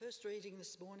First reading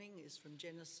this morning is from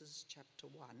Genesis chapter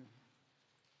 1.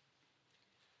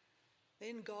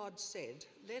 Then God said,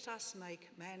 "Let us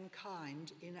make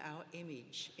mankind in our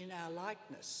image, in our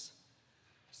likeness,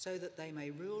 so that they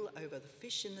may rule over the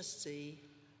fish in the sea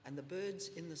and the birds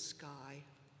in the sky,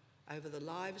 over the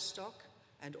livestock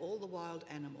and all the wild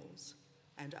animals,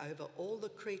 and over all the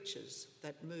creatures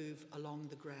that move along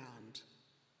the ground."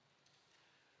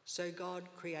 So God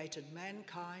created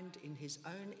mankind in his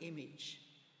own image.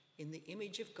 In the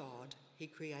image of God, he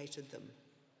created them.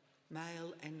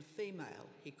 Male and female,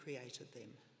 he created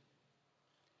them.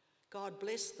 God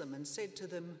blessed them and said to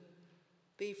them,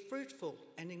 "Be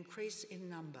fruitful and increase in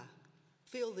number.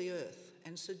 Fill the earth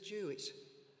and subdue it.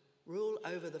 Rule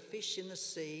over the fish in the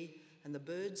sea and the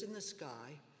birds in the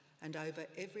sky, and over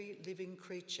every living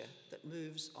creature that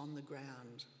moves on the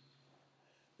ground."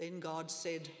 Then God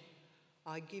said,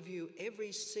 "I give you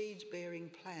every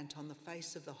seed-bearing plant on the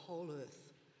face of the whole earth,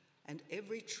 and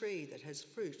every tree that has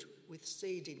fruit with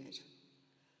seed in it.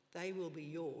 They will be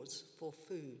yours for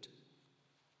food.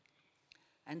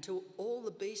 And to all the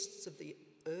beasts of the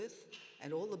earth,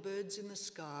 and all the birds in the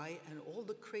sky, and all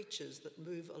the creatures that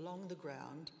move along the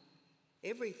ground,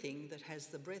 everything that has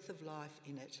the breath of life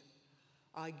in it,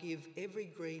 I give every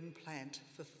green plant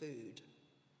for food."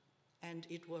 And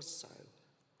it was so.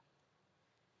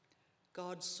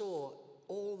 God saw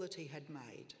all that he had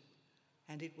made,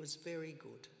 and it was very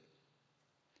good.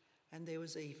 And there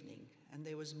was evening, and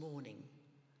there was morning,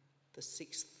 the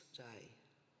sixth day.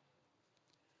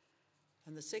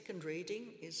 And the second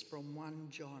reading is from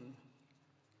 1 John.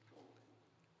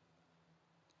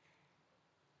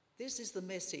 "This is the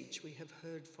message we have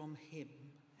heard from him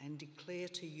and declare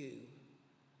to you.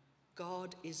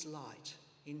 God is light.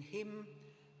 In him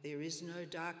there is no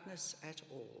darkness at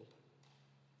all.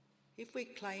 If we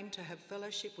claim to have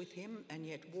fellowship with him and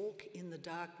yet walk in the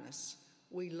darkness,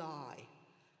 we lie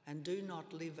and do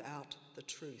not live out the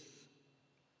truth.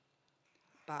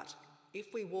 But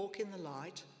if we walk in the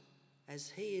light,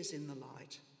 as he is in the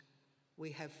light,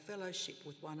 we have fellowship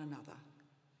with one another,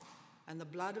 and the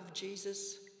blood of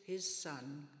Jesus, his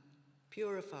Son,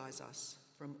 purifies us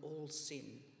from all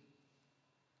sin.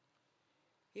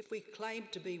 If we claim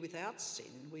to be without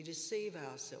sin, we deceive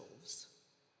ourselves,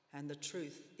 and the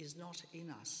truth is not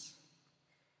in us.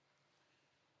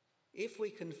 If we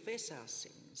confess our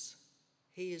sins,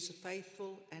 he is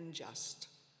faithful and just,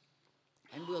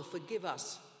 and will forgive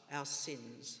us our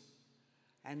sins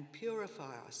and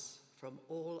purify us from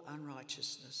all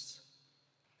unrighteousness.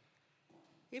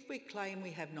 If we claim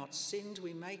we have not sinned,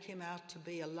 we make him out to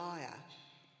be a liar,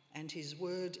 and his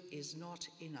word is not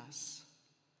in us.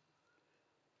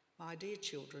 My dear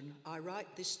children, I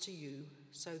write this to you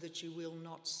so that you will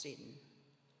not sin.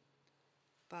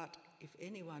 But if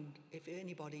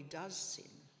anybody does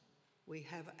sin, we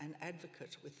have an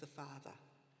advocate with the Father,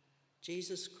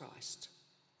 Jesus Christ,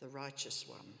 the righteous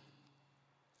one.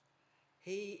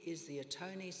 He is the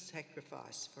atoning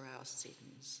sacrifice for our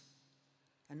sins,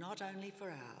 and not only for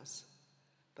ours,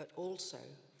 but also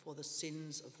for the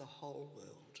sins of the whole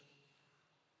world."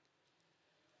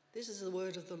 This is the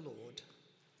word of the Lord.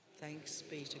 Thanks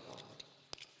be to God.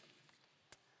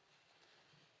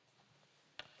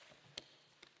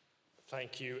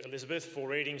 Thank you, Elizabeth, for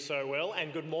reading so well,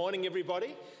 and good morning,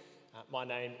 everybody. My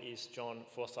name is John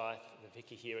Forsyth, the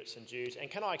vicar here at St Jude's,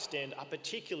 and can I extend a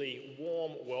particularly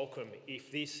warm welcome if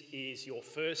this is your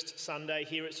first Sunday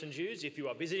here at St Jude's, if you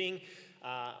are visiting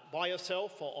by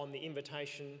yourself or on the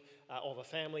invitation of a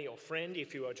family or friend.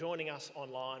 If you are joining us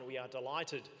online, we are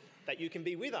delighted that you can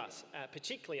be with us,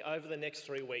 particularly over the next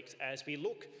 3 weeks as we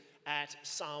look at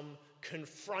some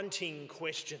confronting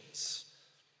questions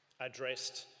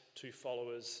addressed to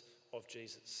followers of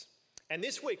Jesus. And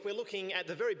this week we're looking at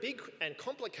the very big and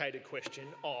complicated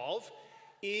question of,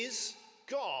 is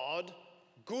God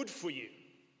good for you?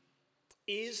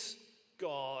 Is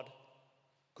God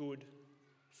good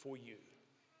for you?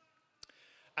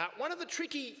 One of the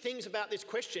tricky things about this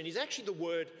question is actually the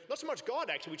word, not so much God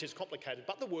actually, which is complicated,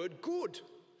 but the word good.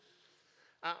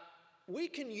 We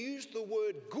can use the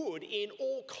word good in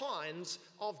all kinds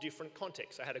of different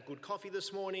contexts. I had a good coffee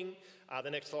this morning. The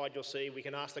next slide you'll see, we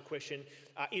can ask the question,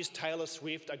 is Taylor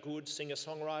Swift a good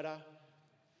singer-songwriter?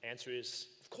 Answer is,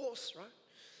 of course, right?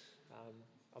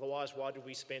 Otherwise, why did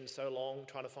we spend so long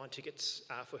trying to find tickets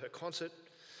for her concert?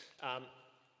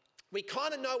 We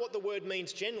kind of know what the word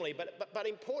means generally, but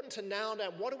important to nail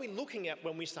down, what are we looking at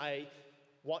when we say,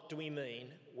 what do we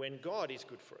mean when God is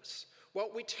good for us? Well,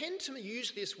 we tend to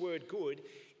use this word good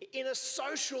in a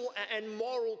social and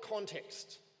moral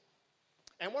context.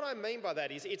 And what I mean by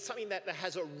that is it's something that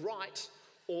has a right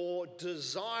or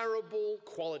desirable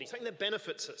quality, something that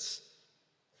benefits us.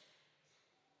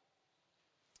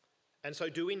 And so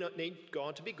do we not need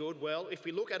God to be good? Well, if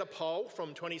we look at a poll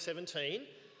from 2017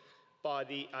 by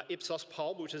the Ipsos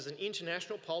poll, which is an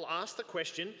international poll, asked the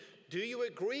question, do you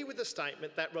agree with the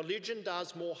statement that religion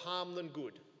does more harm than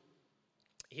good?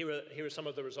 Here are some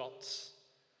of the results.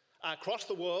 Across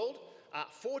the world,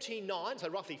 49, so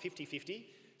roughly 50-50,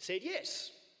 said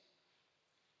yes,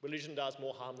 religion does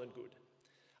more harm than good.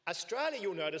 Australia,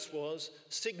 you'll notice, was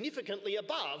significantly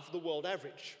above the world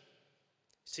average,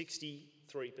 63%.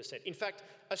 In fact,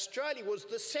 Australia was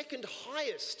the second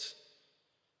highest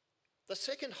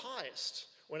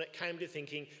when it came to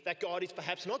thinking that God is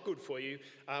perhaps not good for you.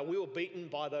 We were beaten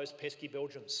by those pesky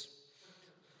Belgians.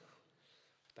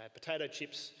 They had potato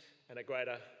chips and a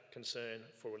greater concern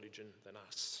for religion than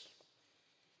us.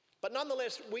 But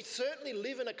nonetheless, we certainly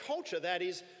live in a culture that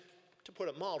is, to put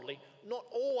it mildly, not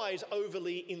always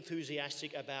overly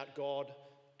enthusiastic about God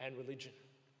and religion.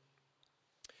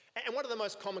 And one of the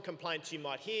most common complaints you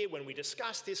might hear when we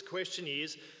discuss this question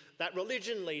is that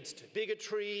religion leads to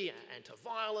bigotry and to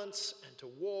violence and to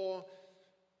war.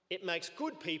 It makes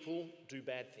good people do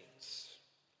bad things.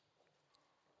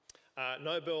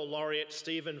 Nobel laureate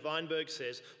Steven Weinberg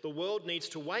says, the world needs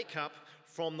to wake up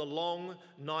from the long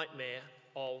nightmare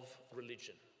of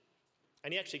religion.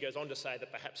 And he actually goes on to say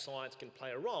that perhaps science can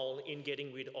play a role in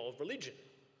getting rid of religion.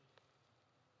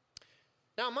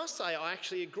 Now, I must say I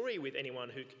actually agree with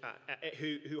anyone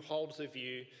who holds the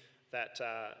view that,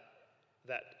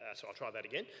 so I'll try that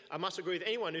again. I must agree with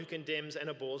anyone who condemns and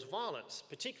abhors violence,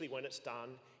 particularly when it's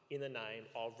done in the name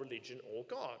of religion or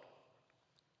God.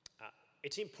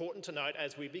 It's important to note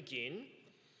as we begin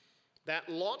that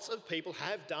lots of people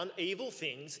have done evil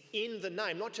things in the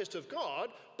name, not just of God,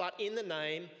 but in the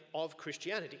name of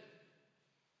Christianity.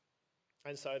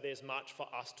 And so there's much for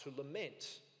us to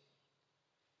lament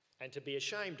and to be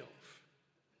ashamed of.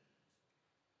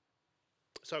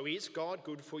 So is God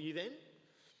good for you then?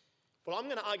 Well, I'm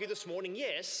going to argue this morning,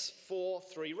 yes, for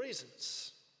 3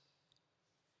 reasons.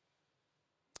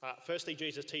 Firstly,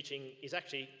 Jesus' teaching is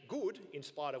actually good in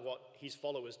spite of what his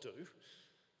followers do.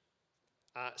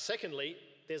 Secondly,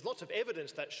 there's lots of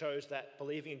evidence that shows that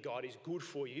believing in God is good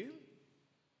for you.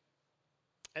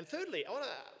 And thirdly, I want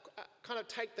to kind of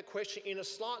take the question in a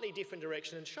slightly different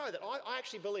direction and show that I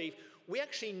actually believe we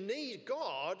actually need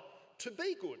God to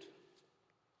be good.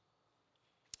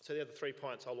 So there are the 3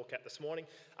 points I'll look at this morning.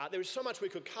 There is so much we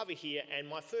could cover here, and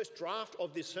my first draft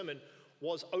of this sermon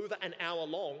was over an hour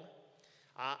long,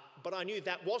 but I knew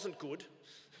that wasn't good.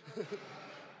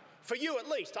 For you at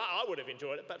least. I would have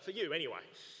enjoyed it, but for you anyway.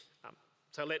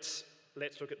 So let's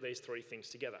look at these 3 things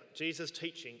together. Jesus'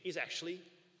 teaching is actually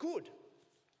good.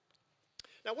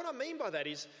 Now, what I mean by that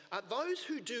is those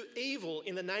who do evil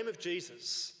in the name of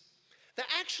Jesus, they're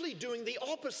actually doing the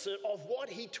opposite of what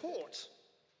he taught.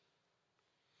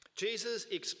 Jesus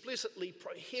explicitly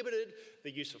prohibited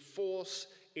the use of force,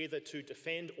 either to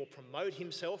defend or promote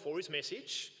himself or his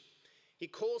message. He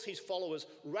calls his followers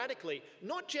radically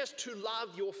not just to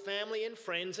love your family and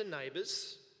friends and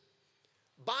neighbours,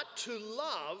 but to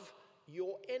love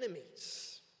your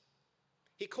enemies.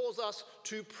 He calls us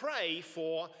to pray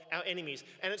for our enemies.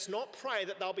 And it's not pray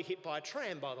that they'll be hit by a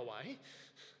tram, by the way.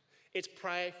 It's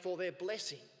pray for their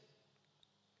blessing.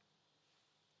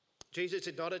 Jesus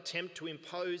did not attempt to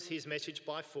impose his message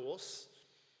by force,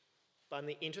 but in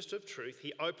the interest of truth,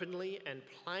 he openly and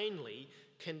plainly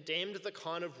condemned the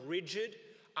kind of rigid,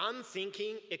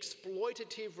 unthinking,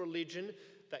 exploitative religion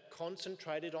that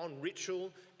concentrated on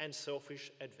ritual and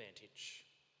selfish advantage.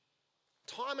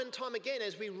 Time and time again,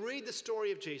 as we read the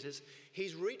story of Jesus,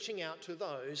 he's reaching out to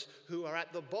those who are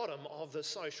at the bottom of the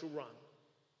social rung.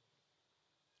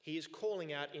 He is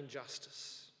calling out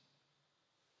injustice.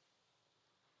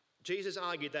 Jesus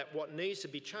argued that what needs to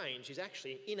be changed is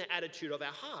actually an inner attitude of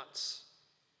our hearts.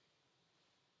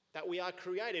 That we are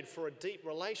created for a deep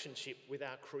relationship with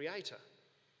our Creator,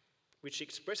 which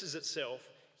expresses itself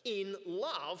in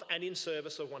love and in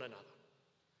service of one another.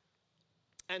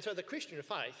 And so the Christian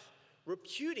faith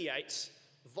repudiates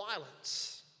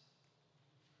violence.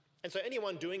 And so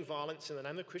anyone doing violence in the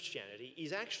name of Christianity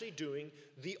is actually doing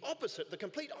the opposite, the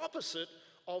complete opposite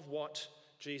of what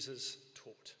Jesus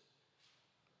taught.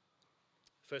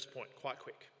 First point, quite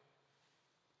quick.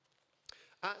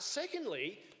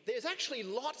 Secondly, there's actually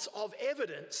lots of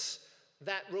evidence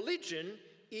that religion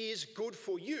is good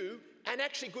for you and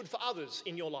actually good for others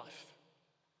in your life.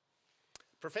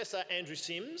 Professor Andrew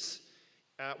Sims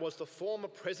was the former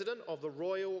president of the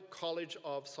Royal College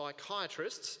of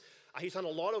Psychiatrists. He's done a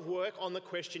lot of work on the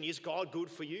question, is God good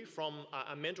for you, from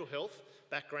a mental health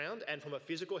background and from a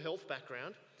physical health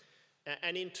background.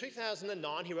 And in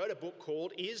 2009, he wrote a book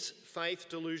called Is Faith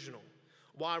Delusional?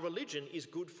 Why Religion is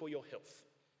Good for Your Health.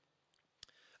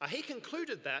 He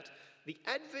concluded that the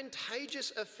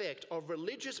advantageous effect of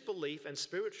religious belief and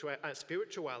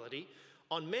spirituality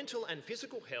on mental and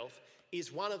physical health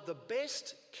is one of the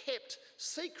best kept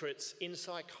secrets in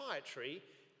psychiatry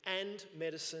and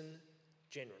medicine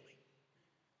generally.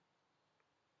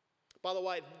 By the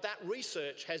way, that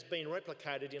research has been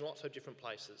replicated in lots of different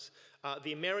places.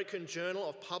 The American Journal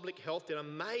of Public Health did a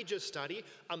major study,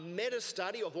 a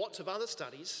meta-study of lots of other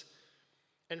studies,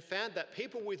 and found that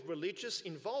people with religious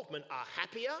involvement are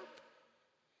happier,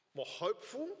 more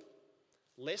hopeful,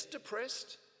 less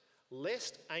depressed,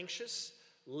 less anxious,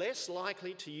 less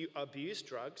likely to abuse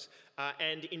drugs,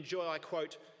 and enjoy, I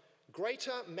quote,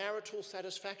 greater marital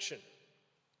satisfaction,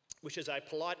 which is a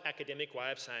polite academic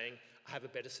way of saying, I have a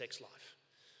better sex life.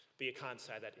 But you can't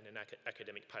say that in an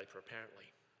academic paper, apparently.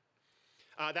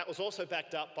 That was also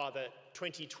backed up by the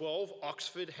 2012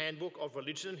 Oxford Handbook of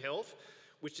Religion and Health,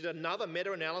 which did another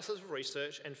meta-analysis of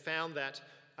research and found that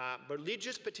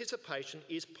religious participation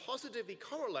is positively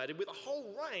correlated with a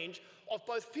whole range of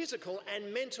both physical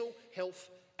and mental health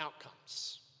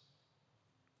outcomes.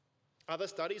 Other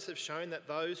studies have shown that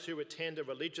those who attend a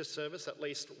religious service at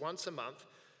least once a month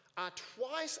are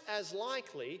twice as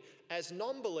likely as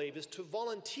non-believers to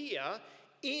volunteer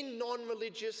in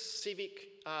non-religious civic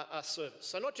service.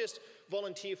 So not just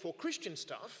volunteer for Christian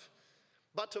stuff,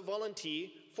 but to volunteer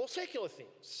for secular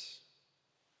things.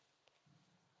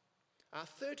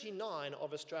 39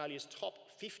 of Australia's top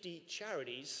 50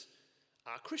 charities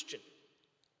are Christian.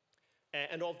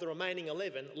 And of the remaining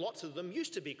 11, lots of them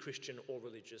used to be Christian or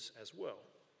religious as well.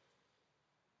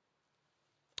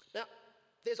 Now,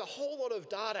 there's a whole lot of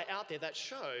data out there that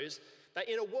shows that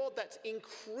in a world that's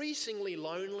increasingly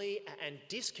lonely and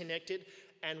disconnected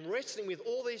and wrestling with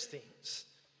all these things,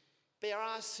 there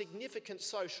are significant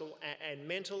social and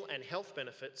mental and health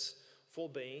benefits for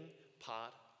being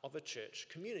part of a church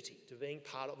community, to being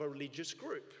part of a religious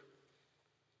group.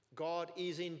 God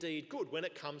is indeed good when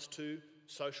it comes to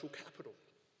social capital,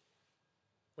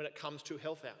 when it comes to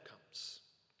health outcomes.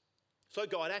 So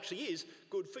God actually is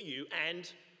good for you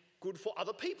and good for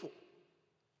other people.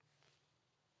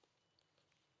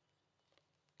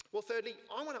 Well, thirdly,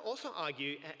 I want to also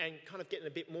argue and kind of get in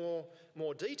a bit more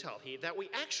detail here that we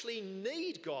actually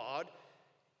need God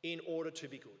in order to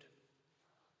be good.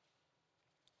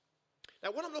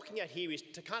 Now, what I'm looking at here is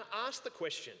to kind of ask the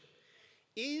question,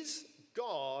 is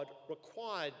God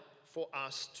required for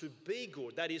us to be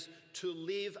good? That is, to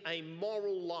live a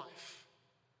moral life.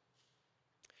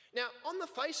 Now, on the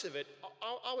face of it,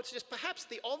 I would suggest perhaps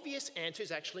the obvious answer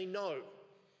is actually no.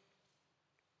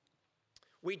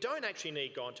 We don't actually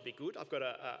need God to be good. I've got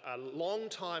a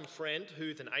long-time friend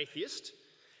who's an atheist,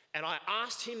 and I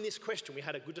asked him this question. We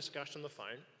had a good discussion on the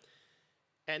phone,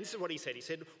 and this is what he said. He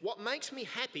said, what makes me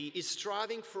happy is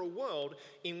striving for a world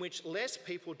in which less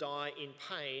people die in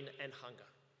pain and hunger.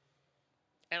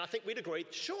 And I think we'd agree,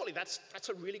 surely that's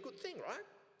a really good thing, right?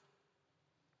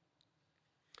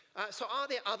 So are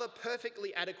there other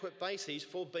perfectly adequate bases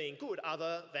for being good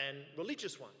other than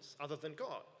religious ones, other than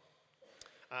God?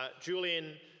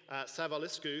 Julian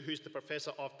Savulescu, who's the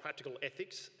professor of practical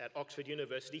ethics at Oxford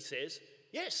University, says,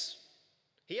 yes.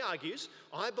 He argues,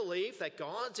 I believe that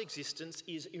God's existence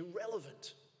is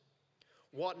irrelevant.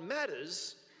 What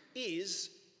matters is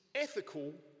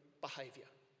ethical behaviour.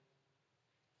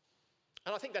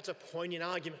 And I think that's a poignant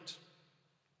argument.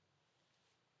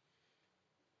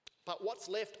 But what's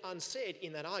left unsaid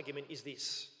in that argument is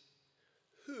this: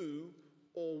 who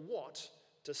or what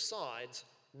decides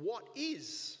what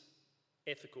is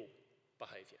ethical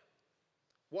behaviour?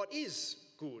 What is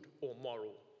good or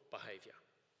moral behaviour?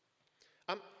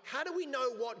 How do we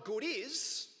know what good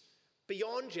is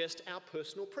beyond just our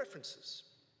personal preferences?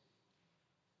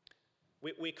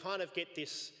 We kind of get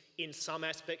this in some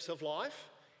aspects of life.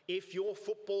 If your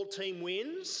football team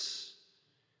wins,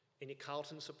 any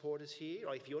Carlton supporters here,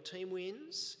 or if your team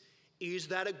wins, is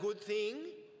that a good thing?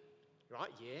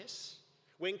 Right, yes.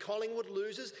 When Collingwood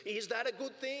loses, is that a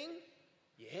good thing?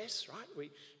 Yes, right.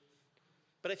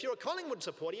 But if you're a Collingwood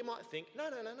supporter, you might think, no,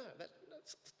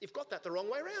 you've got that the wrong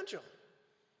way around, John.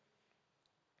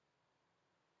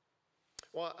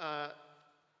 Well,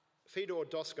 Fyodor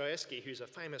Dostoevsky, who's a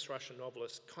famous Russian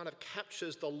novelist, kind of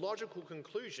captures the logical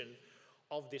conclusion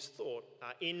of this thought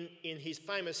in his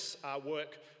famous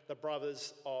work, The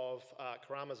Brothers of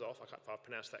Karamazov, I can't if I've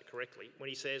pronounced that correctly, when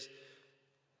he says,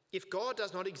 if God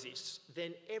does not exist,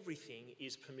 then everything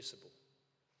is permissible.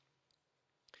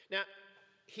 Now,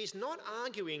 he's not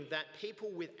arguing that people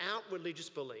without religious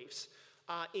beliefs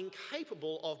are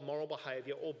incapable of moral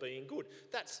behaviour or being good.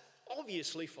 That's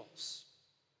obviously false.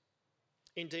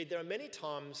 Indeed, there are many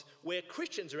times where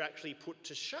Christians are actually put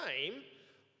to shame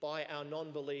by our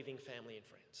non-believing family and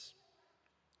friends.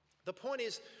 The point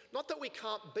is not that we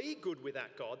can't be good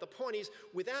without God. The point is,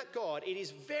 without God, it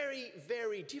is very,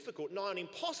 very difficult, not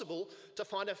impossible, to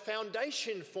find a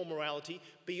foundation for morality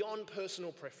beyond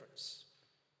personal preference.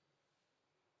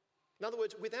 In other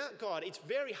words, without God, it's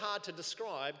very hard to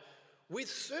describe with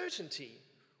certainty,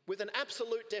 with an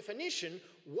absolute definition,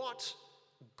 what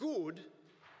good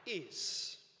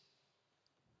is.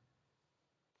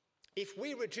 If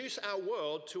we reduce our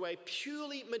world to a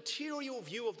purely material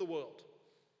view of the world,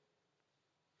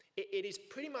 it is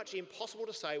pretty much impossible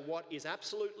to say what is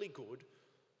absolutely good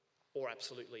or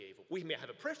absolutely evil. We may have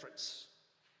a preference,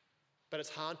 but it's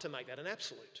hard to make that an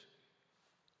absolute.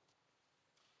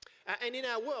 And in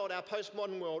our world, our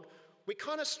postmodern world, we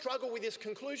kind of struggle with this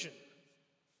conclusion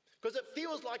because it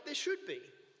feels like there should be.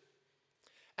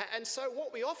 And so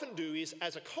what we often do is,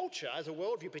 as a culture, as a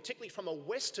worldview, particularly from a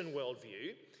Western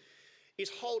worldview, is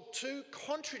hold two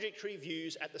contradictory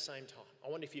views at the same time.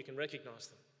 I wonder if you can recognise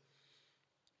them.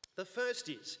 The first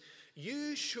is,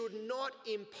 you should not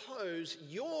impose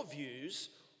your views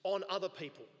on other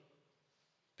people,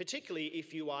 particularly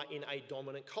if you are in a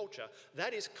dominant culture.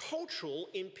 That is cultural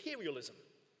imperialism.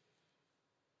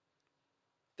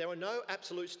 There are no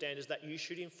absolute standards that you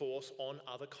should enforce on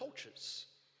other cultures.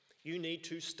 You need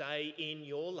to stay in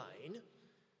your lane.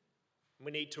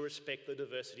 We need to respect the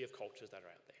diversity of cultures that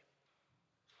are out there.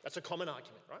 That's a common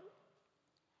argument, right?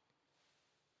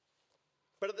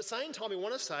 But at the same time, we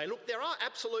want to say, look, there are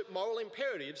absolute moral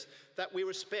imperatives that we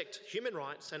respect human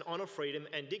rights and honour freedom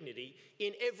and dignity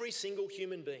in every single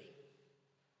human being.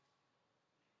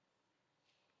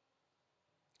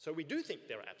 So we do think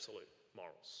there are absolute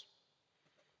morals.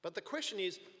 But the question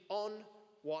is, on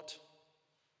what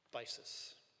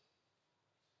basis?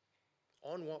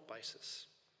 On what basis?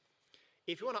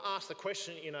 If you want to ask the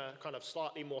question in a kind of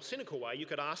slightly more cynical way, you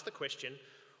could ask the question,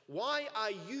 why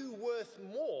are you worth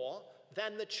more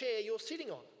than the chair you're sitting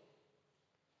on?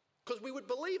 Because we would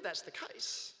believe that's the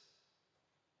case.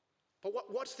 But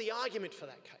what's the argument for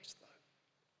that case, though?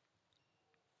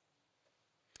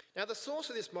 Now, the source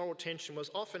of this moral tension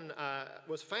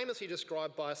was famously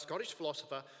described by a Scottish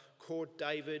philosopher called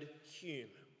David Hume.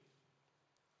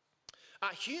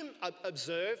 Hume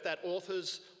observed that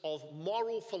authors of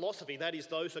moral philosophy, that is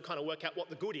those who kind of work out what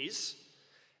the good is,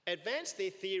 advanced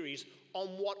their theories on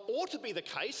what ought to be the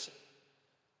case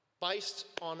based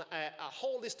on a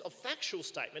whole list of factual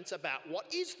statements about what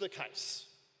is the case.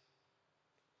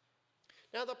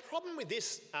 Now, the problem with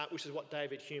this, which is what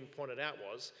David Hume pointed out,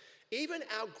 was even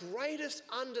our greatest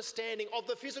understanding of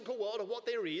the physical world, of what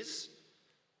there is,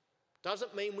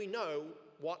 doesn't mean we know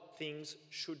what things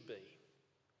should be.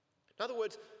 In other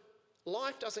words,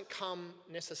 life doesn't come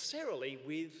necessarily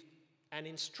with an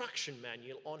instruction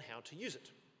manual on how to use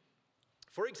it.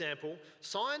 For example,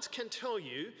 science can tell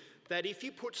you that if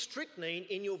you put strychnine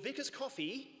in your vicar's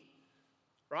coffee,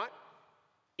 right,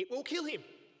 it will kill him.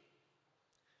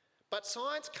 But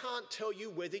science can't tell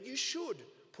you whether you should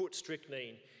put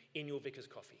strychnine in your vicar's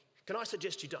coffee. Can I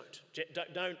suggest you don't?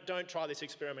 Don't try this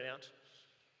experiment out.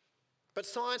 But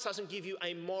science doesn't give you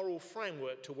a moral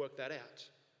framework to work that out.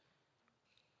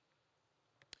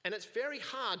 And it's very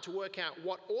hard to work out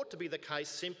what ought to be the case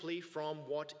simply from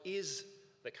what is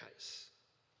the case.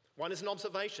 One is an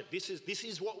observation. This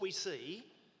is what we see.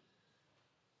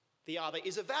 The other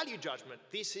is a value judgment.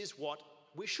 This is what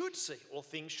we should see or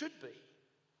things should be.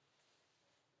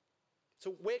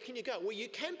 So where can you go? Well, you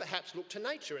can perhaps look to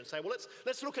nature and say, well,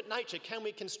 let's look at nature. Can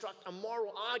we construct a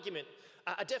moral argument,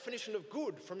 a definition of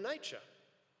good from nature?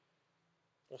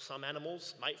 Or some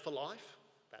animals mate for life.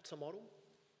 That's a model.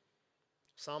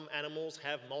 Some animals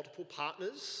have multiple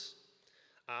partners.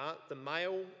 The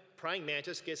male praying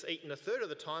mantis gets eaten a third of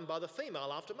the time by the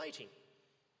female after mating.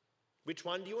 Which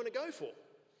one do you want to go for?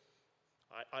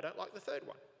 I don't like the third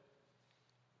one.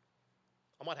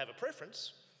 I might have a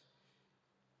preference,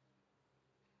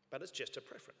 but it's just a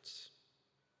preference.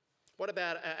 What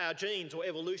about our genes or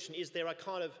evolution? Is there a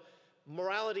kind of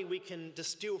morality we can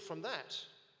distill from that?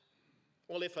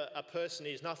 Well, if a person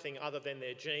is nothing other than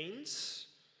their genes,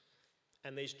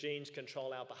 and these genes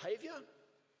control our behaviour,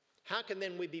 how can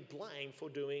then we be blamed for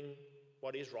doing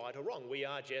what is right or wrong? We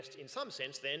are just, in some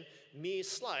sense then, mere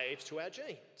slaves to our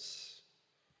genes.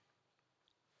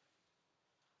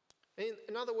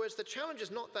 In other words, the challenge is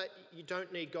not that you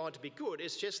don't need God to be good,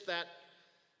 it's just that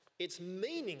it's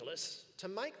meaningless to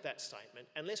make that statement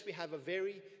unless we have a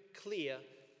very clear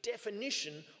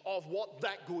definition of what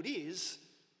that good is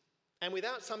And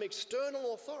without some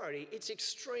external authority, it's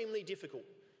extremely difficult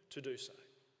to do so.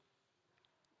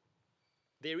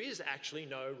 There is actually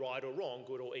no right or wrong,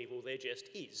 good or evil, there just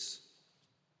is.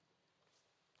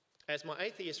 As my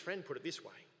atheist friend put it this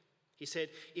way, he said,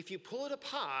 if you pull it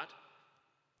apart,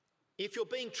 if you're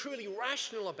being truly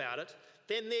rational about it,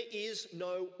 then there is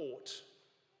no ought.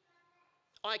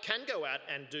 I can go out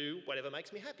and do whatever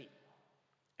makes me happy,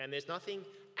 and there's nothing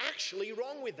actually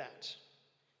wrong with that.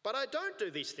 But I don't do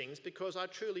these things because I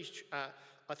truly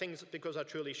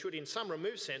should. In some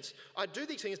removed sense, I do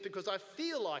these things because I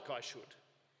feel like I should.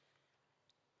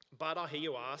 But I hear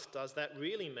you ask, does that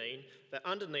really mean that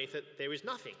underneath it there is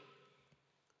nothing?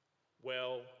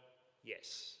 Well,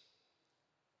 yes.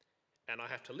 And I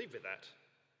have to live with that.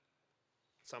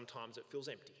 Sometimes it feels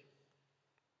empty.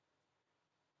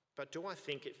 But do I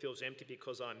think it feels empty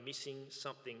because I'm missing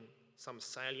something, some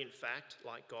salient fact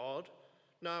like God?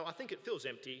 No, I think it feels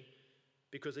empty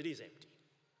because it is empty.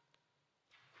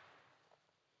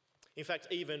 In fact,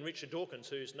 even Richard Dawkins,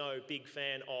 who's no big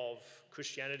fan of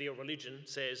Christianity or religion,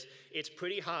 says it's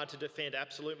pretty hard to defend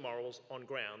absolute morals on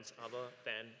grounds other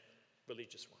than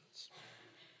religious ones.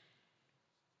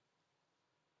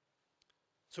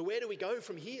 So where do we go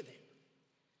from here then?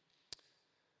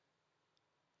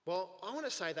 Well, I want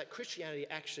to say that Christianity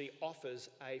actually offers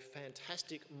a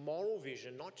fantastic moral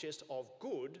vision, not just of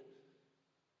good,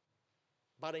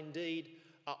 but indeed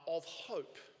of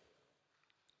hope.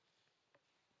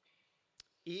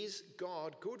 Is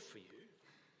God good for you?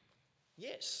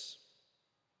 Yes.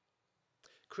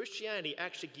 Christianity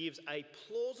actually gives a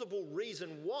plausible reason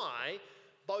why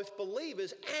both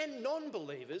believers and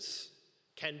non-believers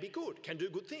can be good, can do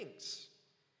good things.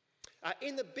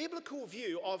 In the biblical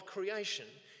view of creation,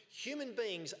 human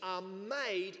beings are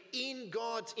made in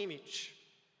God's image.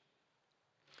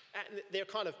 And there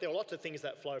are lots of things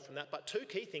that flow from that, but two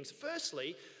key things.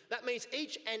 Firstly, that means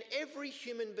each and every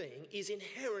human being is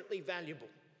inherently valuable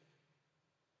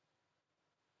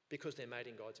because they're made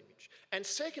in God's image. And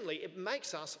secondly, it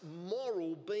makes us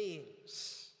moral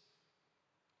beings.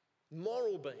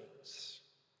 Moral beings.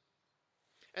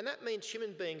 And that means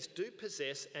human beings do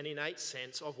possess an innate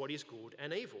sense of what is good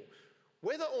and evil.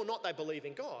 Whether or not they believe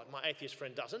in God, my atheist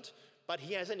friend doesn't, but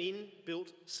he has an inbuilt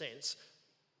sense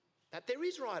that there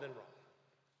is right and wrong,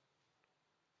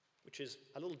 which is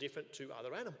a little different to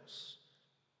other animals.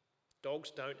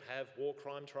 Dogs don't have war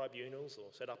crime tribunals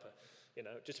or set up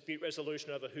a dispute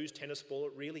resolution over whose tennis ball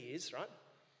it really is, right?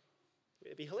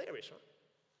 It'd be hilarious, right?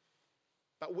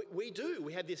 But we do.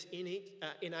 We have this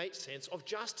innate sense of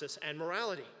justice and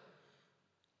morality.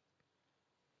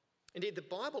 Indeed, the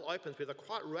Bible opens with a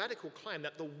quite radical claim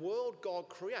that the world God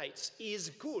creates is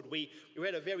good. We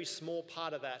read a very small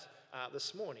part of that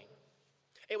this morning.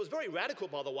 It was very radical,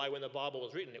 by the way, when the Bible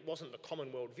was written. It wasn't the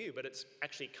common world view, but it's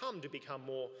actually come to become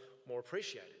more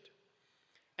appreciated.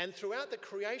 And throughout the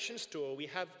creation story, we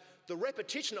have the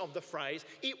repetition of the phrase,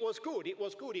 it was good, it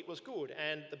was good, it was good.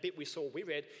 And the bit we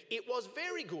read, it was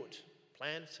very good.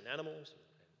 Plants and animals, and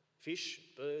fish,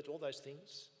 birds, all those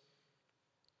things.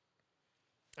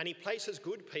 And he places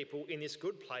good people in this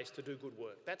good place to do good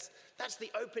work. That's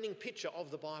the opening picture of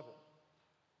the Bible.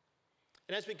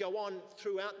 And as we go on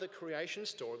throughout the creation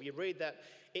story, we read that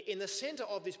in the centre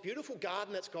of this beautiful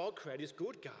garden that's God created, this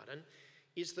good garden,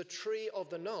 is the tree of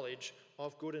the knowledge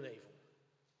of good and evil.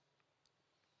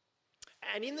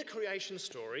 And in the creation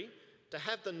story, to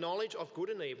have the knowledge of good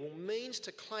and evil means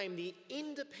to claim the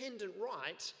independent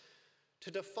right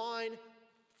to define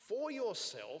for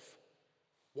yourself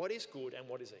what is good and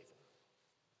what is evil,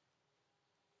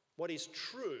 what is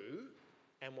true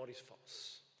and what is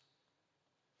false,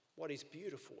 what is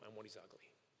beautiful and what is ugly.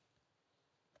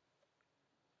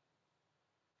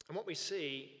 And what we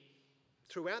see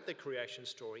throughout the creation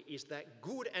story is that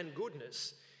good and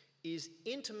goodness is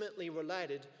intimately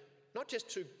related not just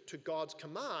to God's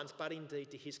commands, but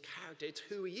indeed to his character. It's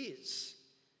who he is.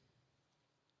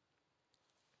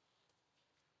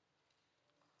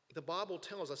 The Bible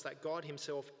tells us that God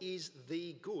himself is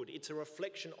the good. It's a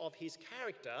reflection of his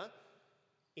character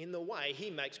in the way he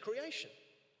makes creation.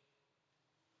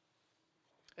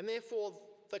 And therefore,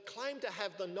 the claim to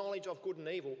have the knowledge of good and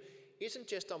evil isn't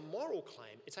just a moral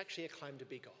claim, it's actually a claim to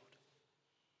be God.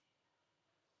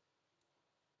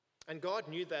 And God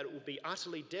knew that it would be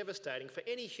utterly devastating for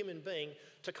any human being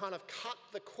to kind of cut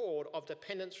the cord of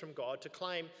dependence from God, to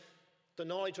claim the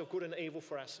knowledge of good and evil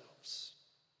for ourselves.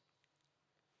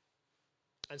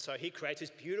 And so he creates this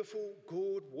beautiful,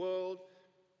 good world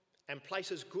and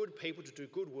places good people to do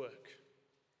good work.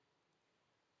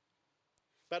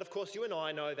 But of course, you and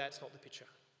I know that's not the picture.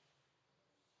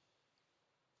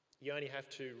 You only have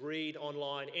to read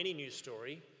online any news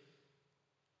story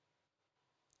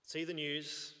see the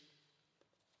news,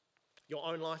 your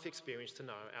own life experience to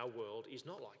know our world is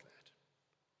not like that.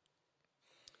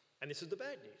 And this is the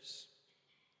bad news.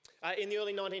 In the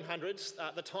early 1900s,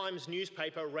 the Times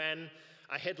newspaper ran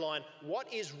a headline,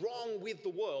 "What is wrong with the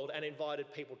world?" and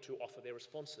invited people to offer their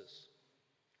responses.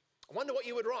 I wonder what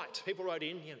you would write. People wrote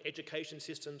in, education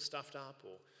system stuffed up,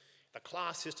 or the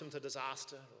class system's a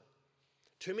disaster, or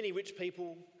too many rich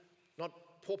people,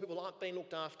 not poor people aren't being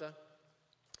looked after.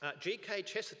 G.K.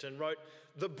 Chesterton wrote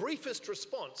the briefest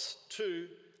response to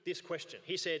this question.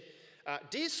 He said,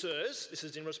 "Dear sirs," this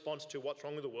is in response to what's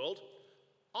wrong with the world,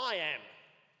 "I am.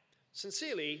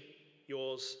 Sincerely,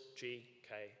 yours,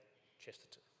 G.K.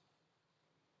 Chesterton."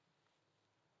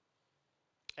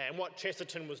 And what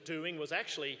Chesterton was doing was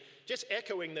actually just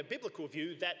echoing the biblical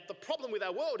view that the problem with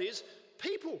our world is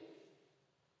people.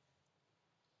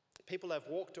 People have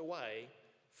walked away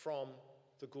from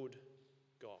the good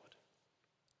God.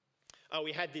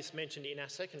 We had this mentioned in our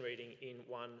second reading in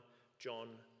 1 John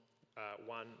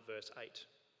 1 verse 8,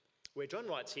 where John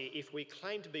writes here, "If we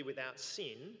claim to be without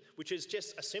sin," which is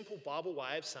just a simple Bible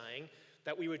way of saying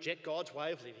that we reject God's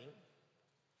way of living,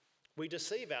 "we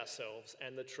deceive ourselves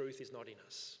and the truth is not in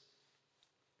us."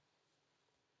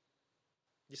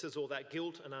 This is all that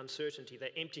guilt and uncertainty,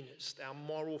 that emptiness, our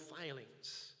moral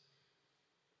failings.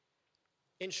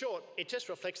 In short, it just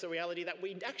reflects the reality that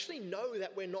we actually know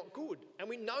that we're not good, and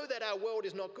we know that our world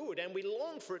is not good, and we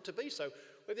long for it to be so,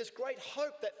 with this great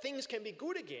hope that things can be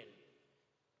good again.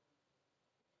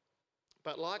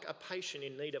 But like a patient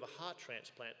in need of a heart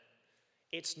transplant,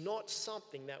 it's not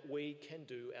something that we can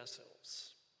do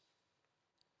ourselves.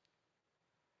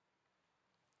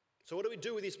 So what do we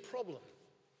do with this problem?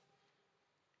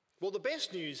 Well, the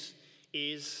best news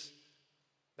is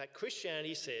that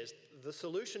Christianity says the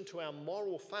solution to our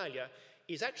moral failure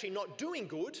is actually not doing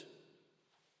good,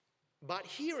 but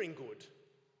hearing good.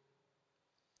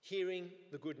 Hearing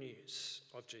the good news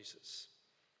of Jesus.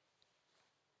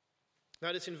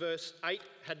 Notice in verse 8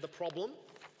 had the problem,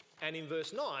 and in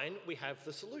verse 9 we have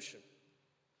the solution.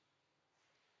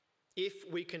 If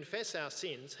we confess our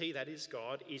sins, he, that is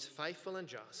God, is faithful and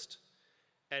just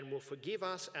and will forgive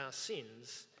us our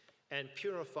sins and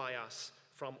purify us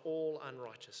from all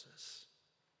unrighteousness.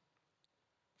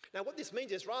 Now what this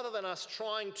means is, rather than us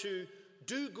trying to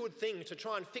do good things to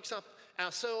try and fix up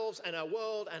ourselves and our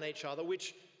world and each other,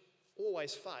 which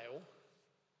always fail,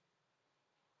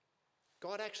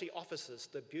 God actually offers us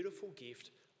the beautiful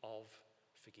gift of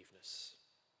forgiveness.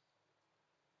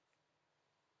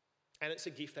 And it's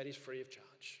a gift that is free of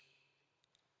charge.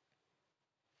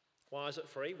 Why is it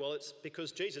free? Well, it's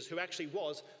because Jesus, who actually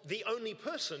was the only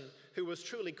person who was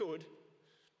truly good,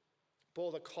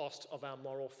 bore the cost of our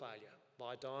moral failure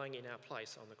by dying in our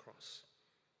place on the cross.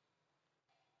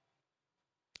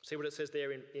 See what it says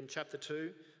there in chapter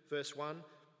 2, verse 1?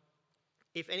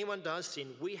 If anyone does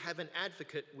sin, we have an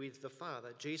advocate with the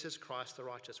Father, Jesus Christ, the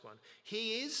righteous one.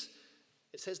 He is,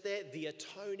 it says there, the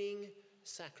atoning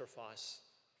sacrifice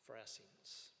for our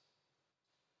sins.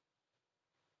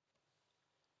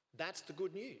 That's the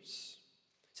good news.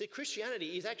 See,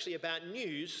 Christianity is actually about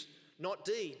news, not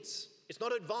deeds. It's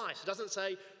not advice. It doesn't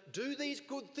say, do these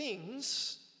good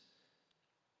things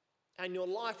and your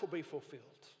life will be fulfilled.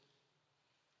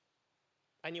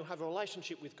 And you'll have a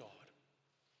relationship with God.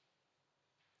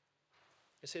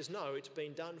 It says, no, it's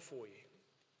been done for you.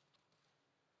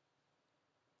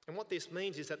 And what this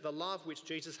means is that the love which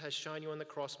Jesus has shown you on the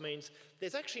cross means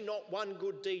there's actually not one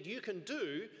good deed you can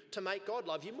do to make God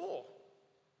love you more.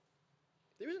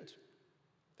 There isn't.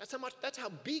 That's how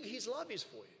big his love is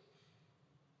for you.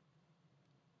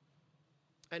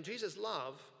 And Jesus'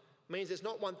 love means there's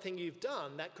not one thing you've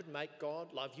done that could make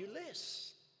God love you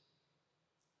less.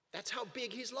 That's how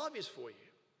big his love is for you.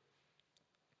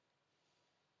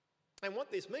 And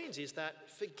what this means is that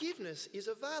forgiveness is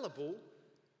available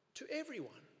to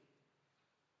everyone.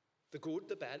 The good,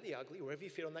 the bad, the ugly, wherever you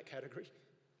fit on that category.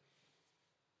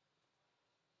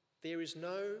 There is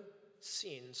no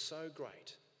sin so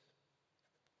great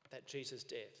that Jesus'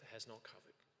 death has not covered.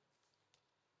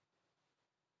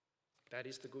 That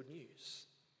is the good news.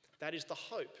 That is the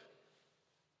hope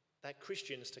that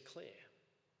Christians declare.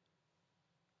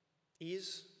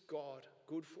 Is God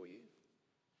good for you?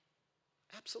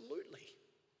 Absolutely.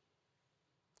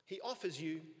 He offers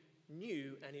you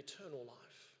new and eternal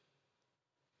life.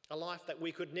 A life that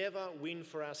we could never win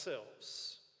for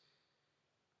ourselves.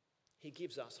 He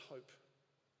gives us hope.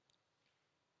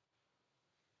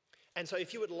 And so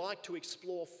if you would like to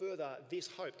explore further this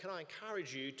hope, can I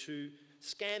encourage you to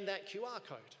scan that QR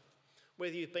code,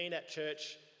 whether you've been at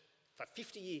church for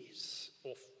 50 years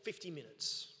or 50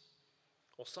 minutes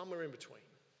or somewhere in between.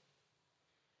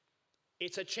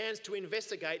 It's a chance to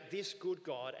investigate this good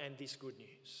God and this good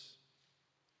news.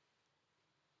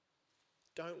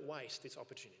 Don't waste this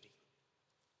opportunity.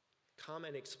 Come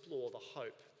and explore the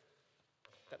hope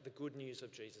that the good news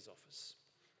of Jesus offers.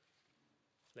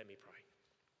 Let me pray.